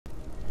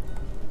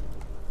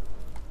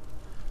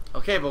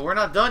Okay, but we're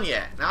not done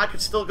yet. Now I can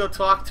still go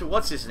talk to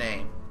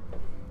what's-his-name.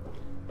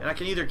 And I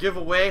can either give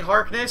away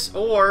Harkness,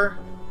 or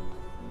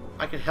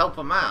I could help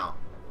him out.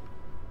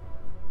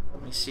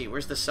 Let me see,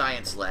 where's the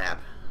science lab?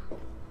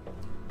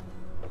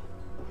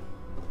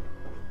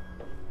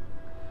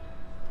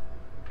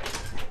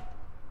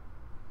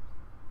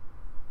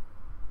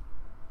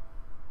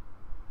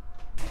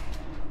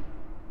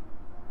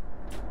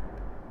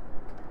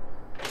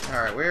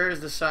 Alright, where is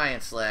the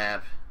science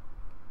lab?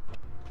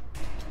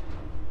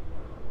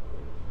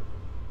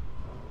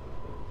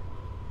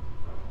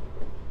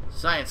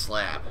 Science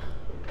lab.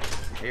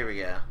 Here we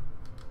go.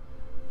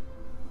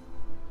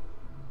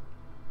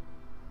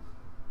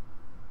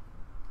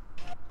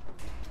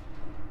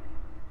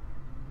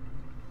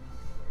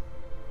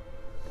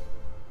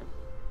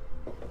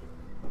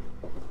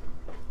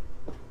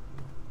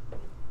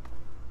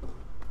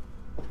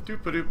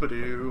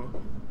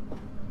 Doop-a-doop-a-doo.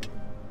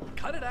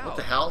 Cut it out. What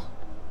the hell?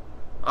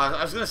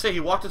 I was gonna say he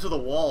walked into the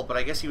wall, but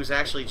I guess he was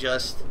actually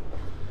just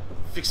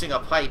fixing a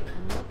pipe.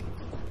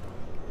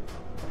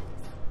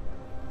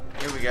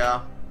 Here we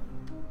go.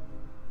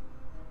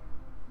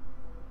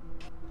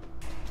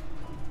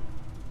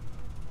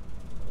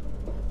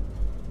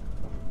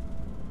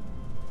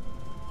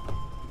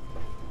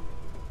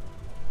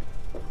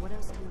 What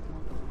else do you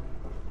want?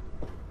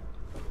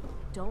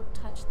 Don't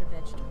touch the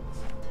vegetables.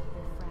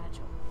 They're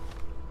fragile.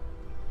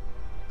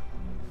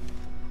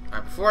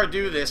 Alright, before I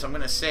do this, I'm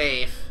gonna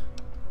save.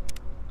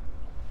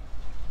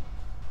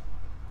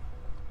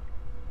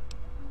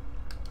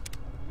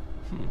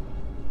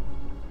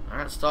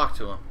 Alright, let's talk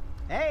to him.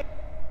 Hey!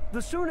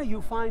 The sooner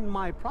you find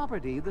my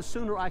property, the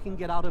sooner I can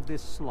get out of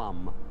this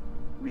slum.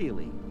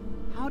 Really,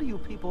 how do you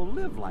people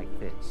live like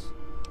this?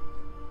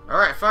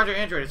 Alright, found your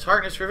android. It's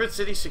Harkness, Rivet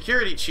City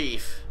Security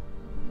Chief.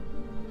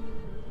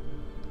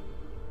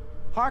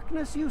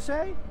 Harkness, you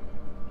say?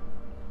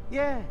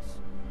 Yes.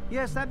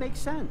 Yes, that makes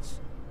sense.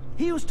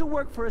 He used to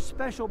work for a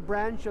special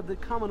branch of the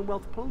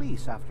Commonwealth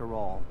Police, after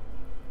all.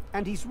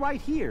 And he's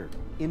right here,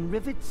 in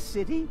Rivet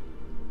City?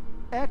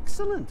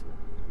 Excellent.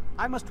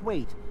 I must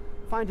wait.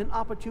 Find an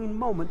opportune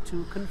moment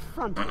to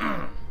confront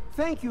him.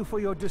 Thank you for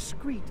your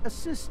discreet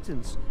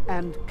assistance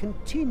and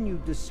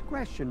continued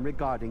discretion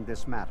regarding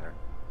this matter.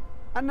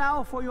 And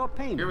now for your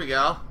payment. Here we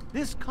go.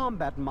 This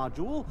combat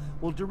module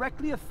will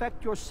directly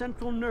affect your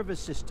central nervous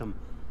system.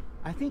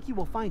 I think you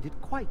will find it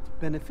quite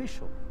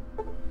beneficial.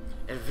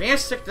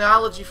 Advanced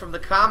technology from the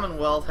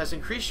Commonwealth has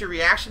increased your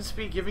reaction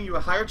speed, giving you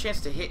a higher chance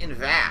to hit in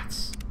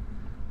VATS.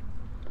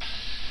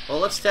 Well,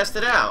 let's test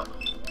it out.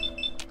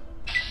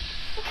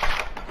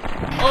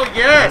 Oh,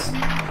 yes!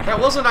 That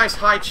was a nice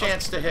high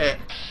chance to hit.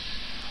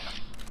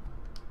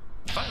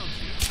 Found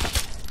you.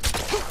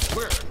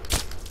 Where?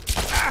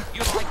 Ah,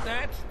 you like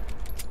that?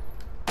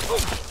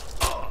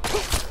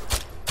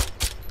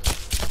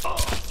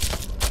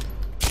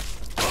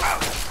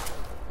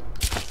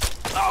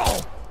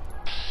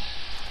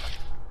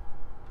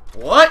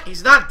 What?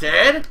 He's not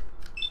dead?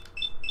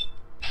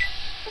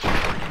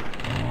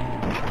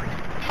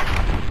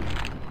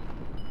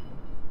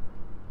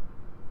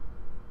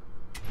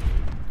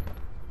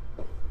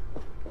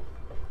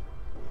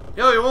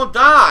 Yo, he won't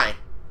die.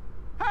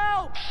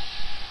 Help!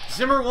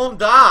 Zimmer won't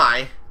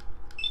die.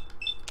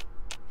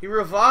 He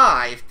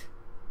revived.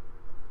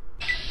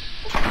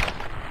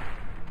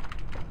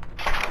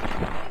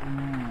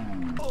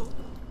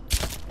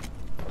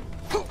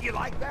 You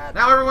like that?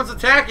 Now everyone's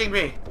attacking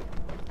me.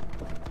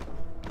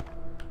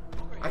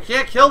 I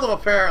can't kill them,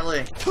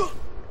 apparently.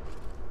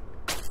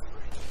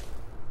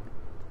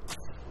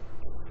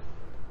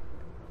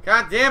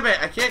 God damn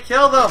it, I can't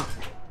kill them.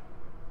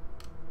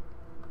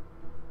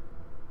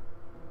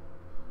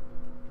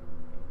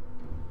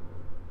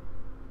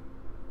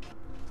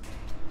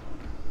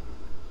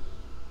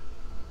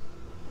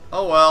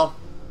 Oh well.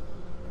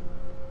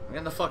 I'm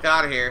getting the fuck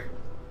out of here.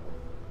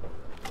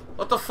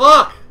 What the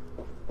fuck?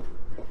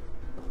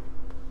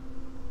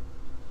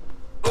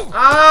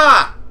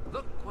 Ah!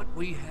 Look what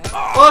we have.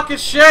 Fucking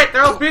shit!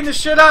 They're all beating the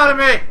shit out of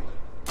me!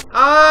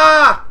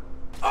 Ah!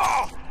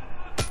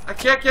 I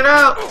can't get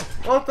out!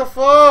 What the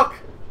fuck?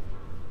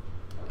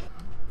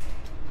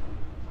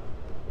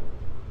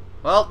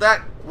 Well,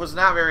 that was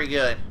not very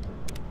good.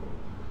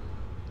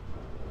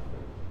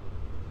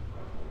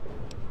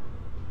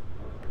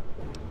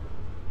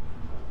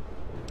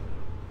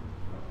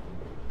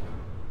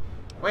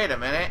 Wait a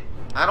minute.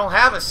 I don't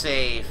have a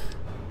save.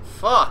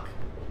 Fuck.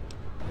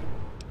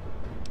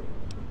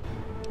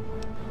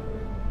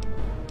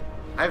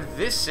 I have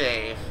this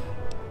save.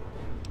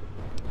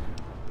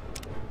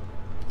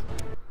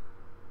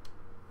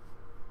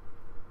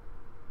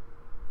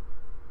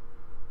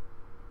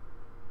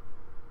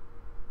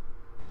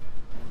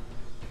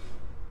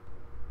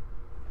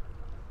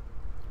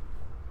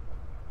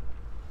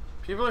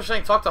 People are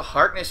saying talk to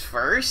Harkness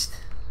first?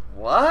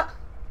 What?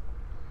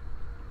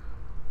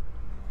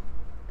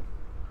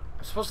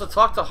 I'm supposed to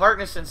talk to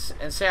Harkness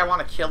and say I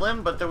want to kill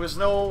him, but there's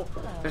no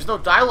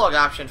dialogue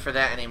option for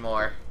that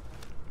anymore.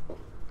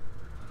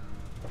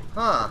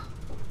 Huh.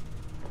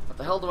 What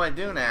the hell do I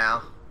do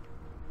now?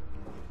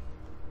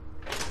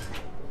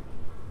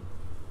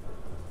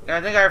 I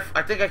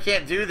think I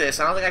can't do this.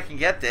 I don't think I can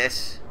get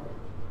this.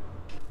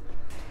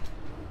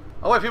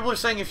 Oh wait, people are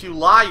saying if you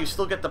lie, you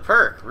still get the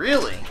perk.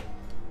 Really?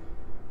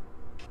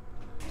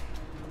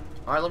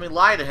 Alright, let me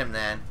lie to him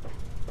then.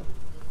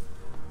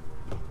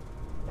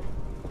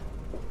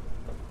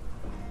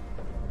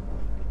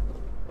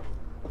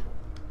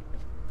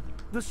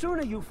 The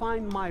sooner you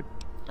find my...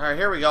 Alright,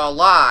 here we go. I'll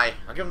lie.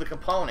 I'll give him the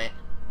component.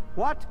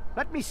 What?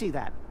 Let me see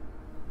that.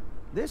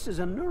 This is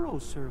a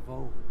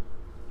neuroservo.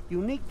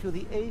 Unique to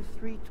the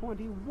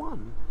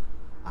A321.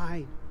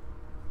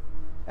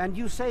 And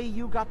you say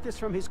you got this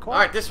from his corpse?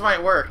 Alright, this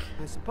might work.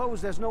 I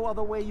suppose there's no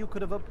other way you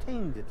could have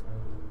obtained it.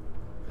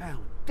 Well,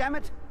 damn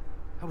it.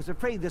 I was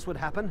afraid this would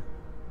happen.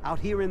 Out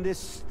here in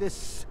this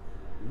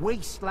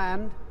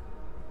wasteland.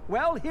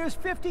 Well, here's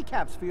 50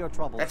 caps for your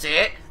trouble. That's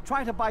it?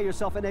 Try to buy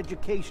yourself an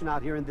education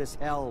out here in this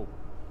hell.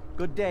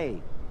 Good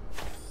day.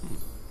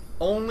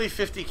 Only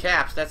 50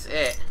 caps, that's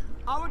it.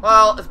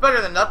 Well, it's better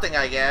than nothing,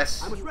 I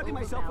guess. I was ready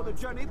myself for the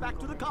journey back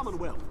to the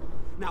Commonwealth.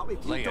 Now,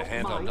 if you Lay a don't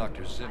hand on mind...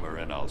 Dr. Zimmer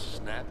and I'll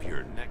snap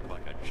your neck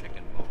like a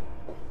chicken bone.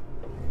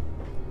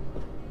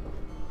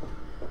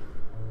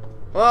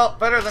 Well,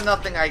 better than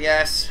nothing, I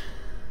guess.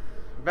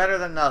 Better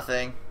than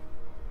nothing.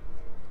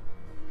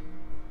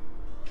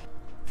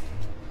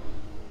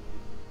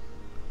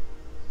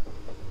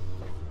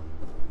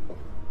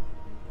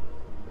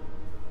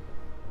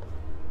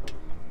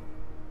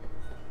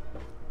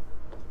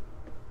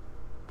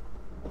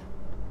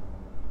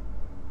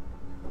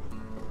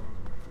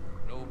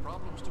 No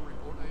problems to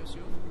report, I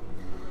assume?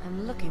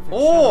 I'm looking for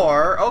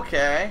Or,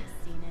 okay.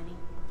 Seen any?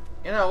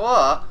 You know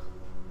what?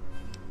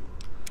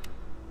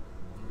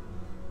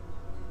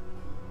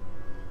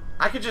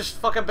 I could just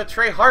fucking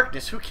betray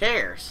Harkness. Who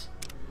cares?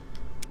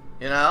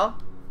 You know?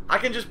 I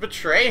can just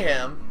betray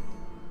him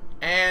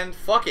and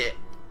fuck it.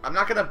 I'm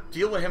not gonna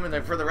deal with him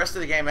for the rest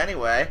of the game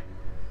anyway.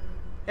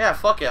 Yeah,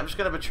 fuck it. I'm just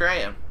gonna betray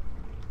him.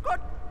 Good.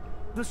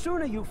 The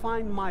sooner you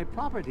find my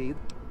property...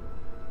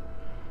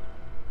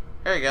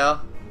 There you go.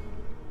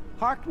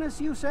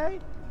 Harkness, you say?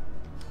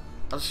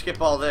 I'll just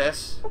skip all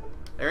this.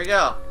 There we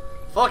go.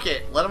 Fuck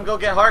it. Let him go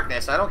get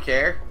Harkness. I don't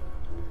care.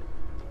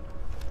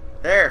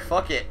 There,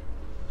 fuck it.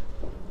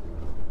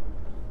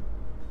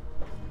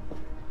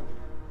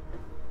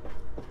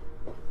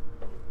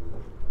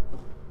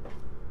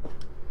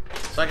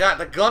 So I got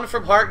the gun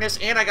from Harkness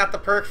and I got the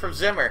perk from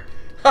Zimmer.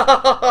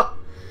 I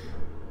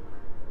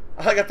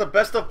got the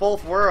best of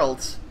both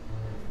worlds.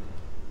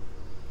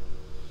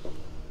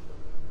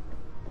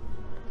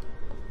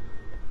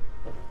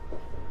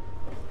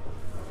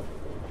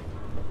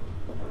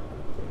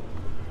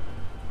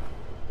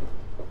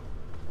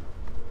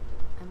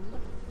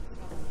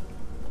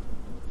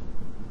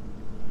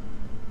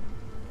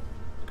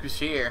 Who's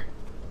here?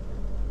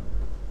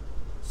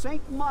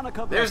 Saint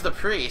Monica. There's the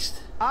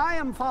priest. I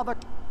am Father...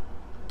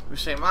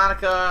 Who's Saint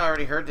Monica? I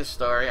already heard this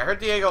story. I heard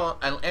Diego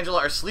and Angela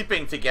are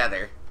sleeping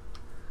together.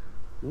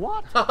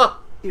 What?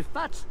 If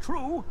that's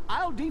true,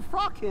 I'll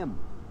defrock him.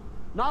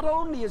 Not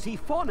only is he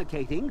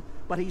fornicating,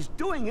 but he's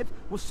doing it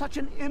with such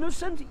an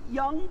innocent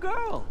young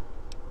girl.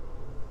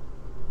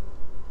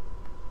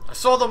 I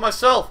saw them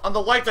myself on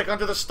the light deck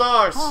under the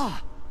stars.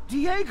 Ah,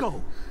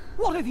 Diego,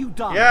 what have you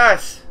done?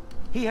 Yes.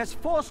 He has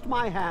forced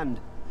my hand.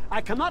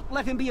 I cannot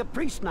let him be a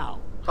priest now.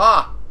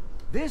 Ha.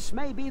 This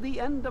may be the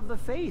end of the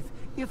faith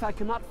if I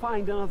cannot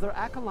find another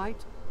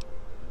acolyte.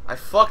 I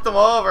fucked him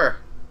over.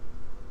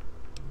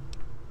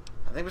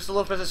 I think Mr.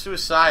 Lopez is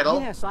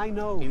suicidal. Yes, I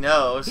know. He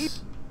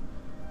knows.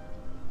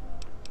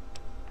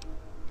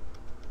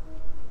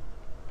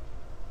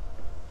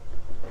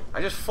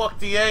 I just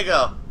fucked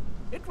Diego.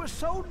 It was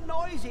so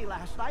noisy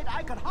last night,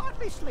 I could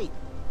hardly sleep.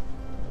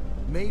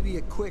 Maybe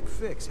a quick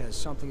fix has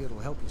something that'll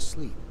help you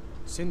sleep.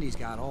 Cindy's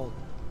got all...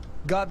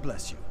 God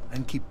bless you,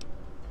 and keep...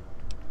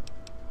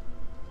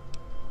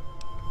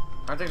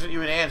 Aren't things with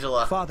you and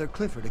Angela? Father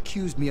Clifford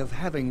accused me of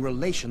having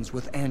relations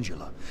with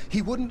Angela.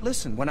 He wouldn't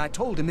listen when I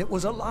told him it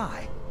was a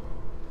lie.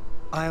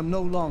 I am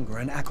no longer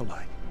an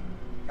acolyte.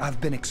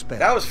 I've been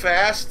expelled. That was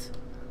fast.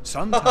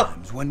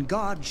 Sometimes, when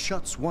God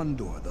shuts one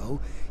door,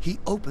 though, he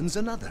opens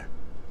another.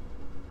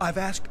 I've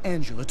asked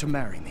Angela to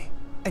marry me,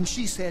 and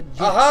she said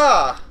yes.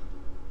 Aha!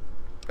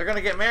 They're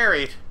gonna get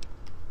married.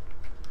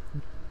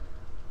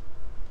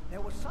 There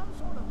was some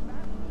sort of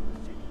battle in the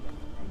city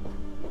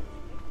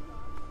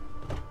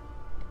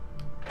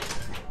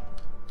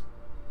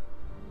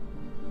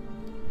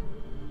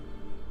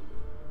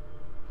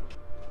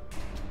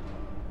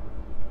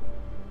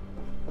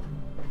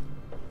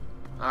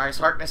Alright, is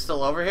Harkness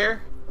still over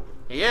here?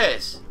 He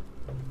is.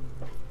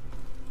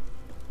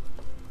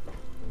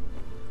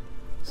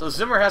 So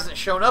Zimmer hasn't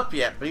shown up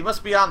yet, but he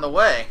must be on the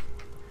way.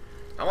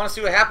 I want to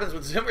see what happens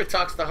when Zimmer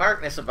talks to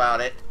Harkness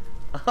about it.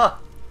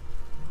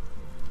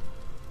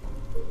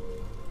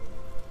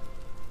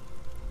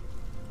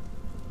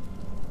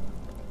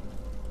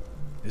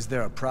 Is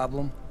there a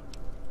problem?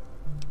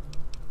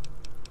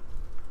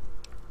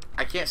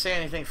 I can't say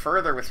anything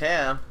further with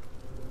him.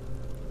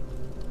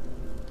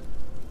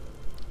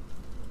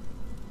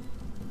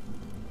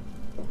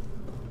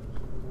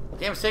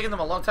 Damn, it's taking them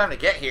a long time to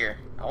get here.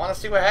 I want to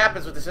see what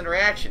happens with this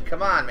interaction.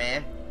 Come on,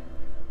 man.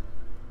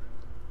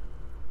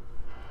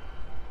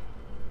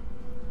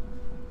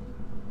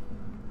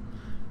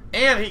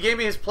 And he gave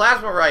me his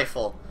plasma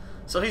rifle.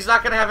 So he's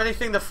not going to have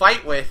anything to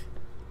fight with.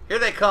 Here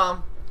they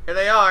come. Here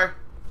they are.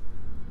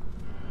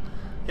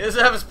 He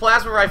doesn't have his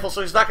plasma rifle,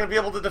 so he's not going to be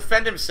able to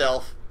defend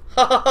himself.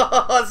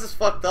 This is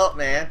fucked up,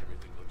 man.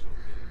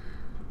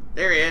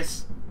 There he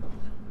is.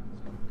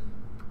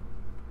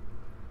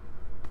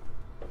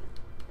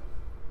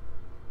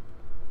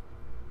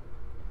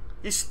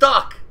 He's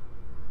stuck.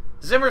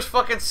 Zimmer's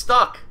fucking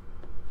stuck.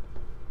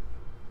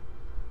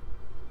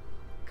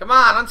 Come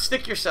on,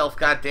 unstick yourself,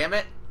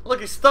 goddammit.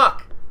 Look, he's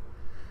stuck.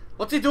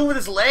 What's he doing with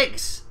his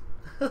legs?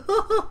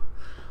 Look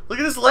at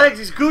his legs,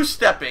 he's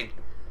goose-stepping.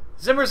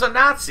 Zimmer's a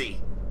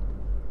Nazi.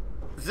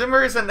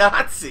 Zimmer is a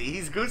Nazi.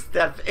 He's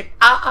goose-stepping.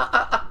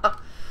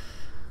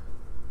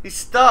 He's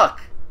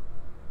stuck.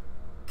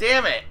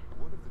 Damn it.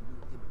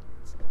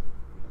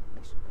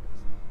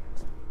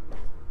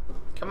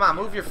 Come on,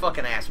 move your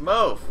fucking ass.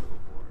 Move.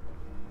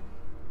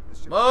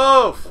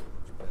 Move.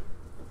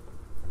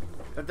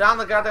 Go down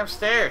the goddamn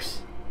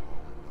stairs.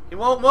 He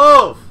won't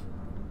move.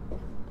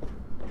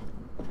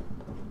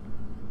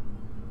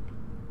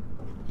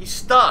 He's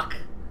stuck.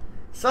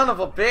 Son of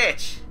a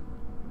bitch.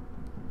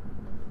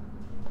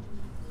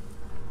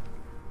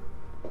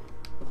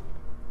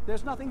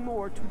 There's nothing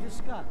more to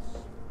discuss.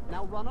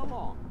 Now run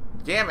along.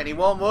 Damn it, he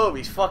won't move.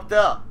 He's fucked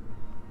up.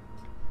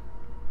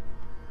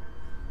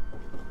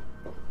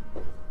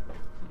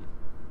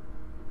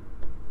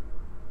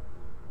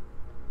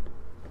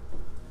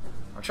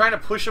 I'm trying to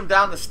push him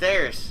down the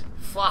stairs.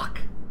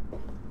 Fuck.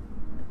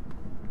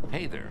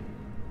 Hey there.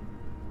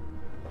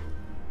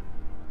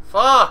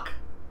 Fuck.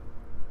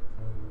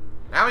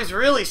 Now he's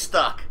really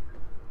stuck.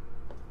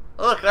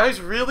 Look, now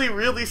he's really,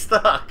 really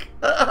stuck.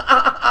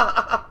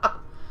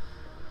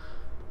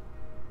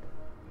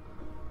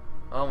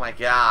 Oh my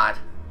god.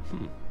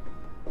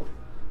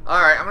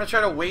 Alright, I'm gonna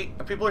try to wait.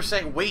 People are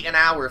saying wait an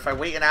hour. If I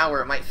wait an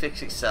hour, it might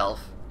fix itself.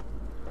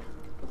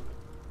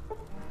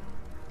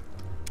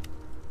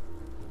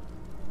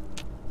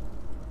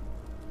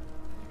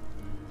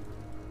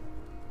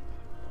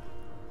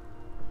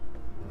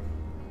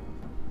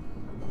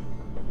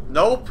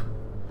 Nope.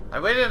 I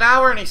waited an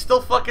hour and he's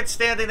still fucking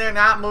standing there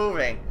not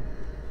moving.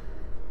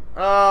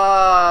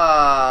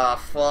 Ah,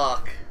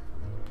 fuck.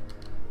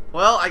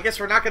 Well, I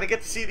guess we're not going to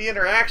get to see the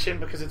interaction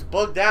because it's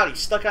bugged out. He's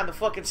stuck on the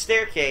fucking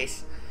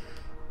staircase.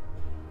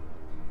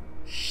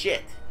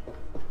 Shit.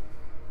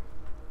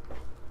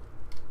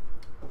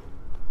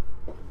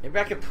 Maybe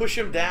I can push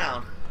him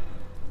down.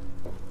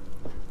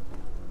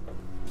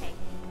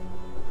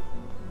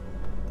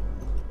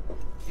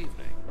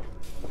 Evening.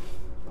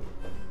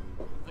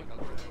 Think I'll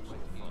grab some fun.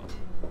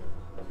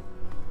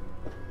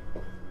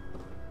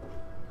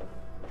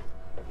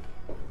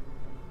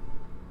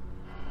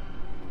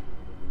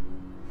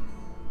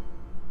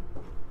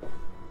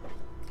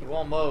 He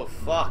won't move.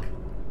 Fuck.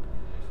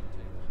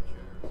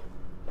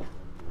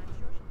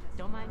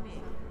 Don't mind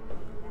me.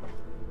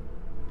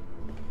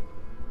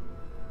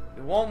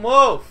 He won't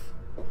move.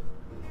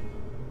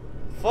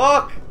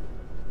 Fuck.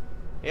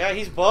 Yeah,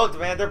 he's bugged,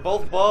 man. They're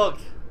both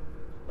bugged.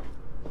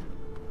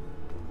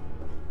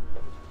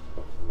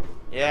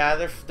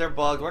 Yeah, they're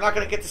bugged. We're not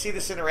going to get to see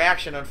this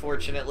interaction,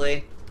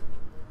 unfortunately.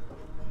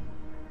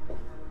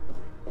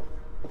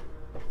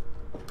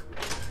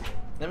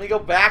 Let me go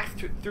back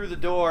through the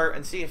door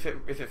and see if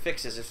it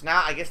fixes. If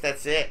not, I guess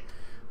that's it.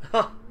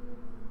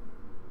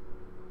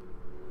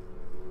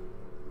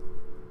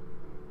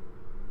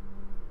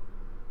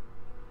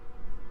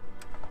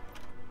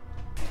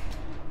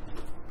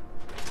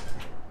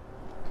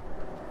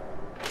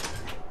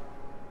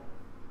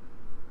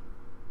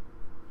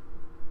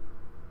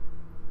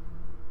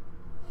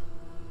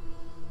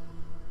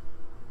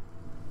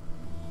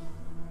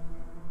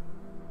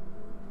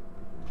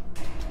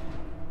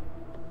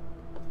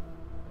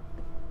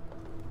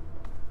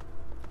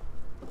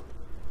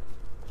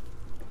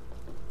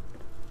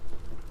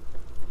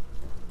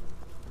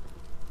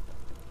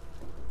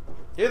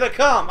 Here they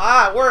come.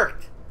 Ah, it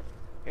worked.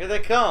 Here they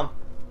come.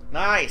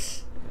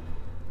 Nice.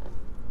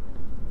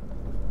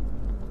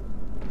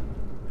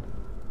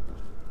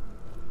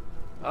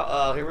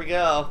 Uh-oh, here we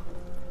go.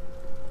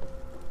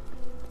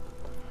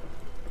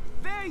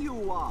 There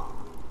you are.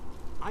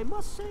 I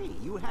must say,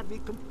 you had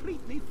me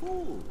completely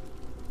fooled.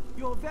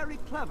 You're very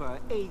clever,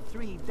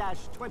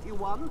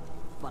 A3-21,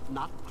 but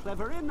not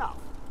clever enough.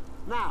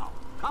 Now,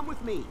 come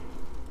with me.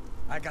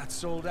 I got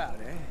sold out,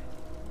 eh?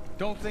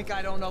 Don't think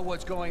I don't know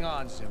what's going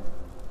on, Zimmer.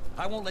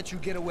 I won't let you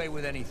get away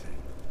with anything.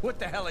 What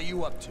the hell are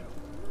you up to?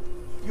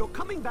 You're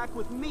coming back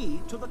with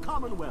me to the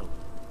Commonwealth.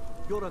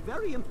 You're a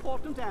very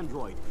important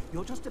android.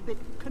 You're just a bit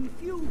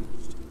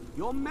confused.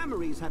 Your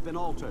memories have been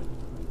altered.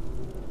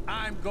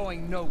 I'm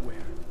going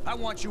nowhere. I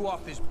want you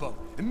off this boat,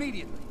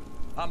 immediately.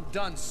 I'm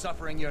done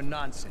suffering your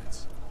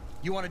nonsense.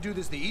 You want to do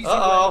this the easy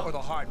way or the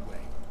hard way?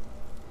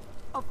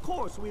 Of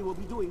course we will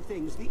be doing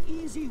things the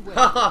easy way.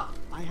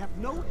 I have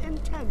no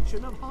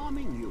intention of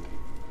harming you.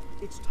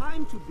 It's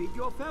time to bid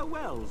your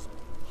farewells,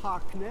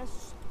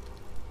 Harkness.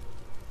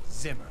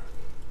 Zimmer.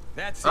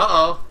 That's it.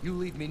 Uh-oh. You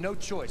leave me no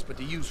choice but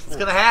to use force. What's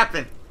gonna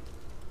happen?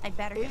 I'd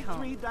better get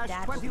home.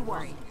 Dad will be A3-21.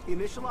 worried.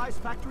 Initialize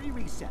factory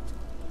reset.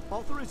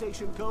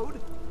 Authorization code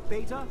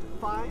Beta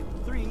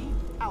 53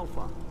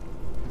 Alpha.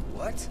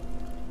 What?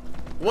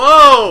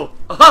 Whoa!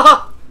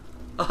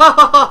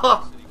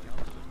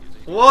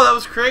 Whoa, that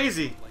was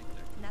crazy.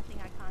 Nothing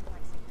I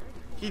contact security.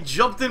 He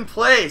jumped in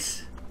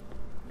place.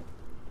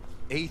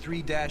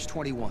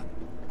 A3-21.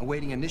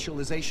 Awaiting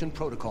initialization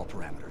protocol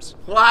parameters.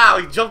 Wow,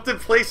 he jumped in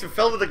place and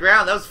fell to the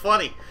ground. That was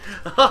funny.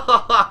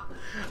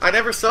 I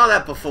never saw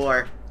that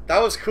before. That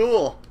was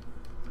cool.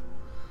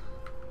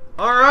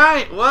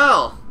 Alright,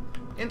 well,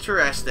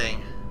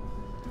 interesting.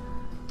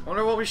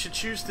 Wonder what we should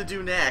choose to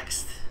do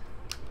next.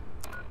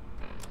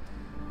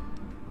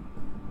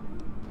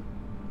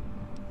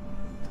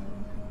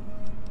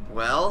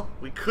 Well,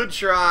 we could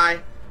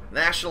try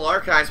National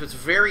Archives, but it's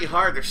very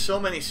hard. There's so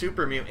many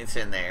super mutants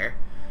in there.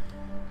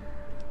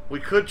 We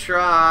could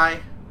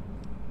try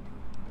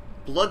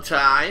Blood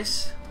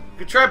Ties. We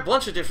could try a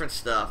bunch of different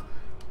stuff.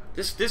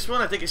 This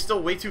one I think is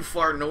still way too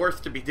far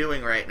north to be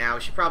doing right now.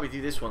 We should probably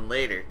do this one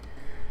later.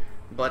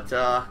 But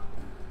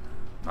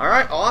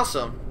alright,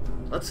 awesome.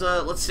 Let's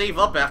save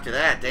up after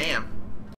that. Damn.